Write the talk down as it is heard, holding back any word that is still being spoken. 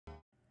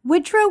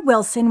Woodrow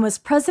Wilson was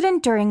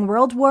president during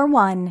World War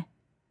I.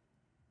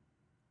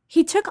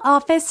 He took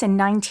office in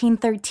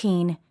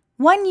 1913,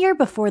 1 year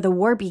before the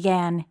war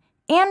began,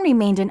 and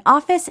remained in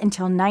office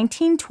until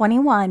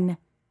 1921.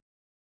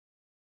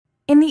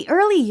 In the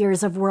early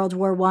years of World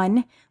War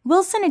I,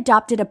 Wilson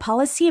adopted a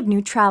policy of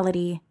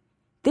neutrality.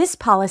 This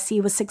policy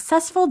was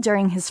successful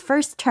during his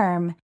first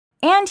term,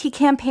 and he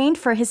campaigned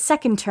for his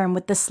second term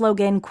with the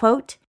slogan,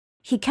 quote,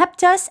 "He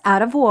kept us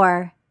out of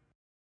war."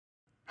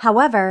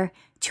 However,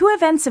 two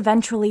events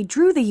eventually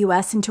drew the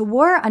U.S. into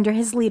war under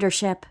his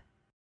leadership.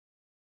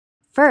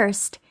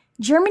 First,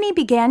 Germany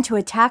began to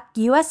attack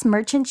U.S.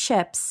 merchant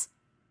ships.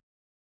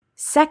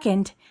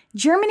 Second,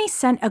 Germany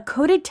sent a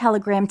coded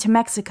telegram to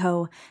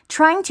Mexico,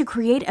 trying to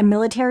create a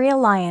military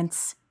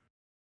alliance.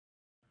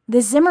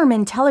 The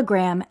Zimmerman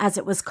telegram, as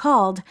it was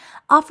called,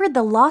 offered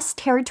the lost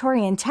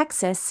territory in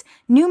Texas,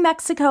 New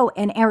Mexico,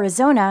 and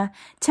Arizona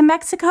to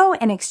Mexico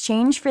in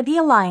exchange for the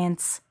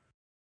alliance.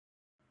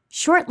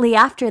 Shortly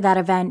after that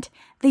event,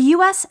 the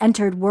U.S.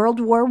 entered World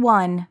War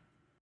I.